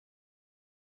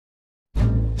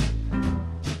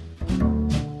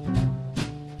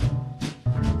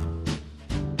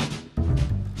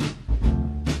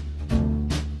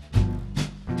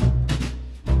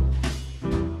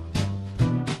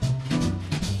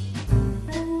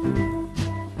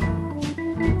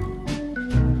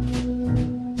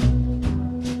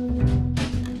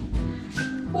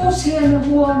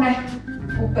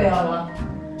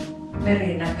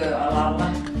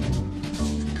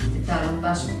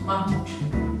Mahmut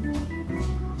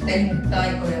tehnyt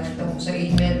taikoja, että onko se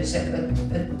ihmeellisen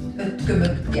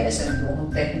ötkymykkiäisen tuohon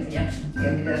tehnyt ja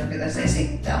mitä pitäisi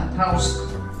esittää, mutta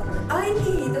hauska. Ai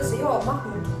niin, tosi joo,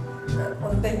 Mahmut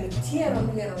on tehnyt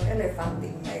hienon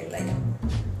elefantin meille ja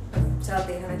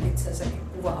saatiin hänet itsensäkin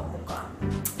kuvaan mukaan.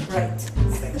 Right.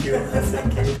 Thank you.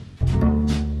 Thank you.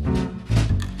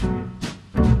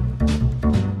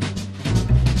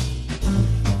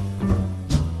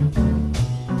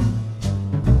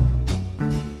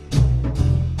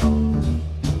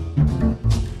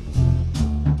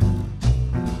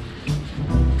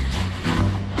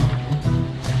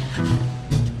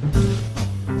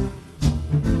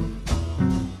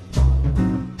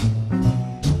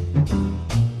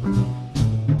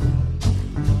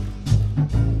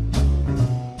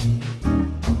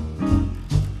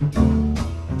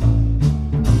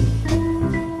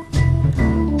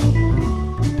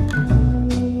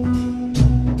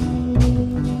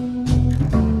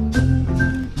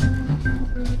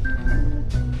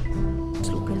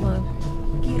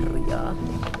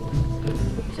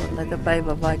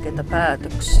 Päivän vaikeita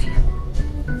päätöksiä.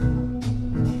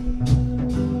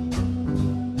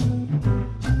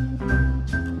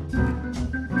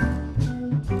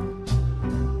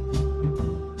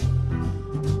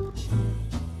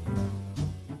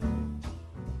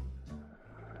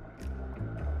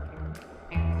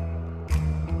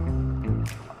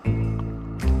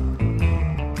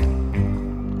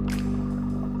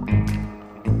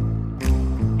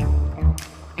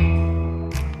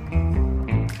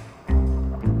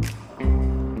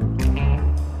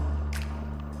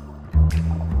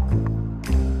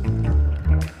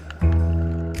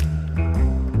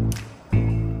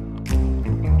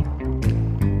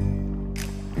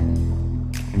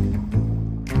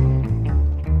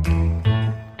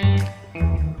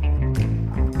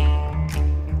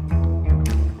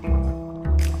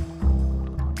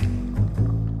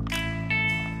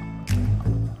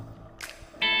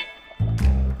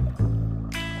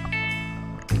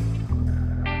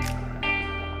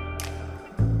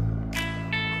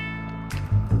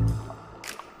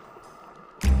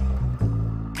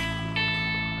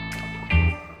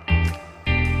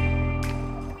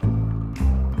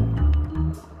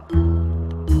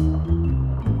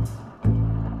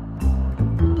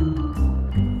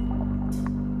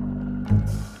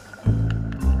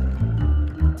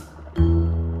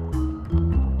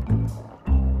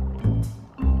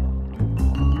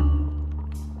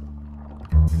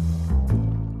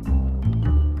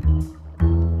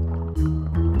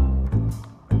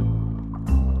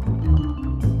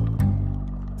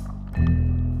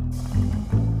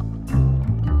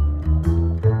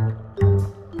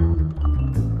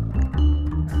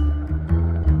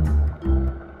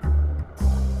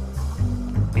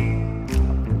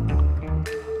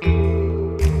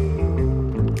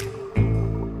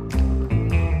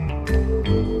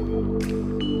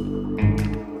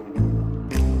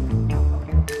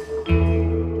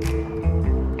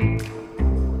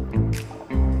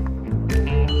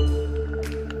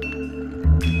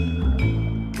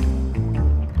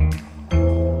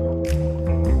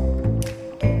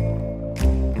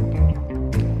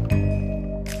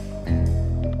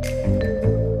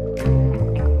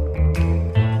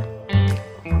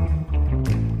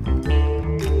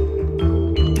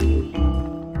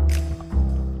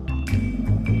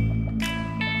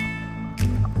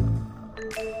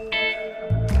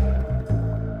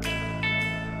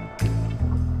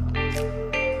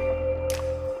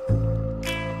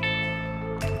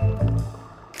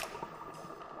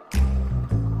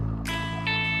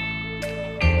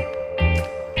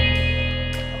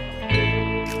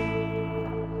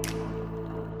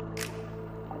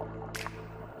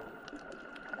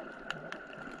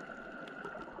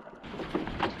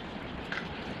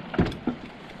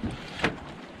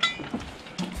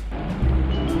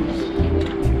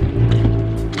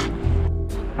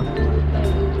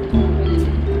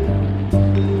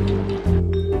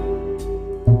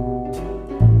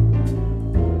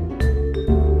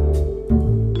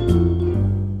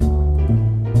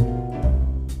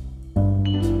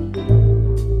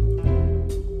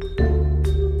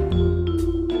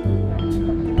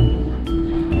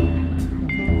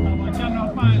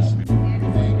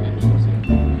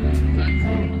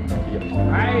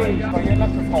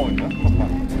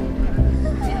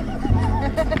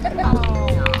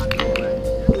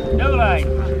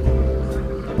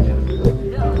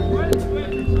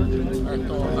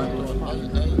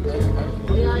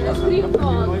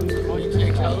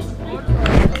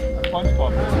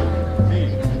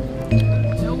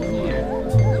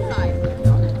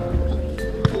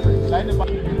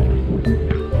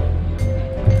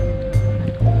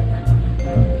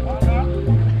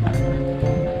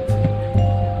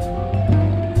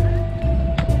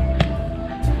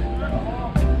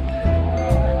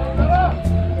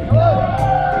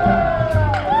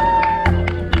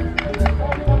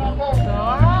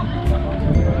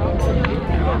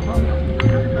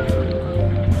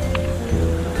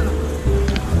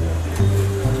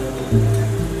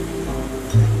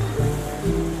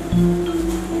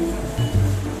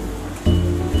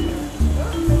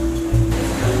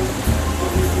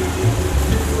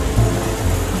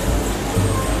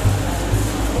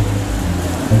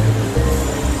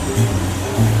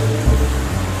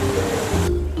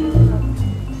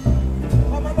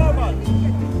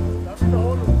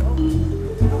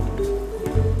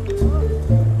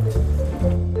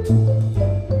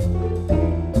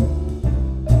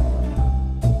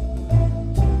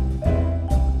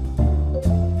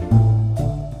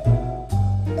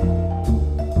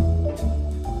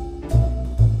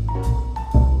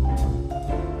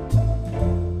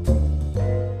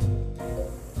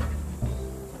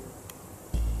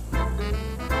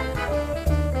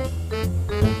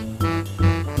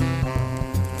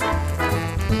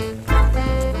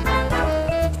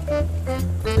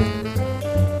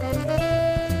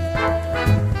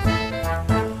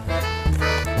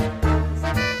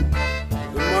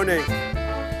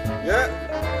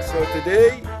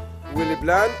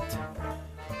 plant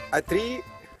a tree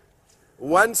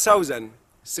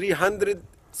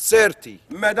 1,330.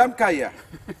 Madam Kaya,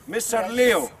 Mr.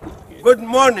 Leo, good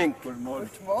morning. Good morning.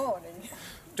 Good morning.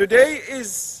 Today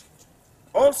is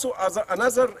also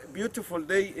another beautiful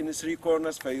day in Three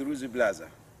Corners Fayrouz Plaza.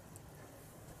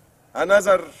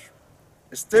 Another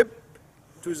step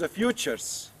to the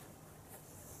futures.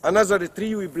 Another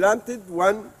tree we planted,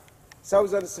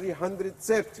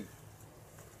 1,330.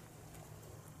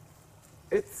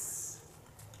 It's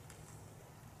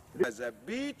as a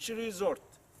beach resort,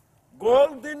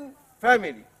 golden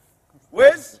family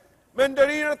with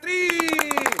mandarina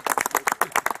tree.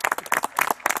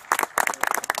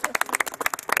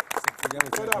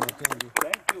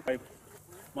 Thank you.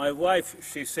 My wife,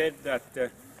 she said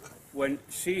that when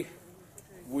she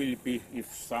will be, if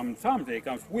someday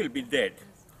comes, will be dead,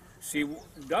 she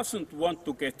doesn't want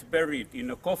to get buried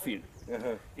in a coffin.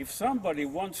 If somebody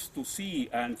wants to see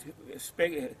and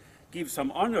give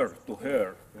some honor to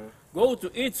her, go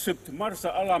to Egypt,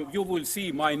 Marsa Alam, you will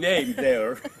see my name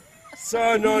there.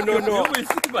 So no. You will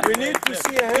see my We name need to there.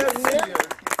 see her name.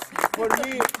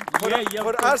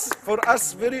 For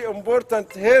us, very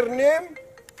important, her name,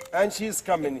 and she's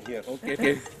coming here.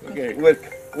 Okay. Work.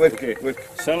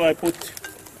 Shall I put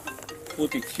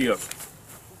it here?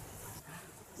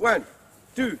 1,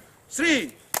 2,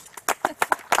 3.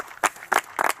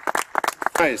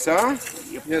 Nice, huh?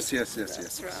 Yes.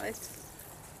 That's right.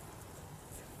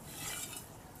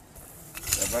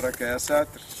 يا بركة يا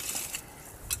ساتر.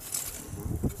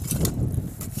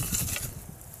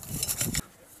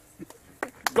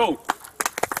 Go.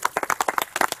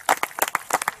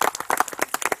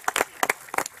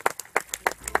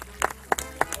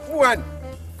 One,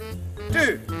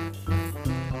 two,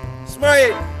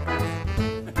 smile.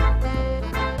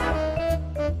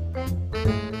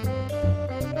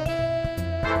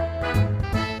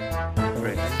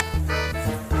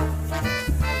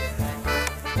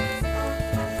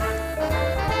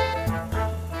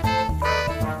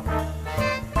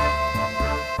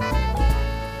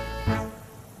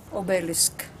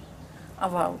 Obelisk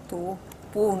avautuu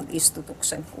puun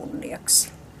istutuksen kunniaksi.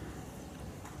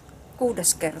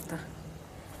 6. kerta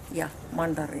ja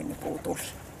mandariinipuu tuli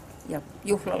ja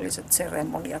juhlalliset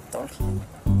seremoniat oli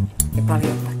ja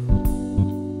paljon väkeä.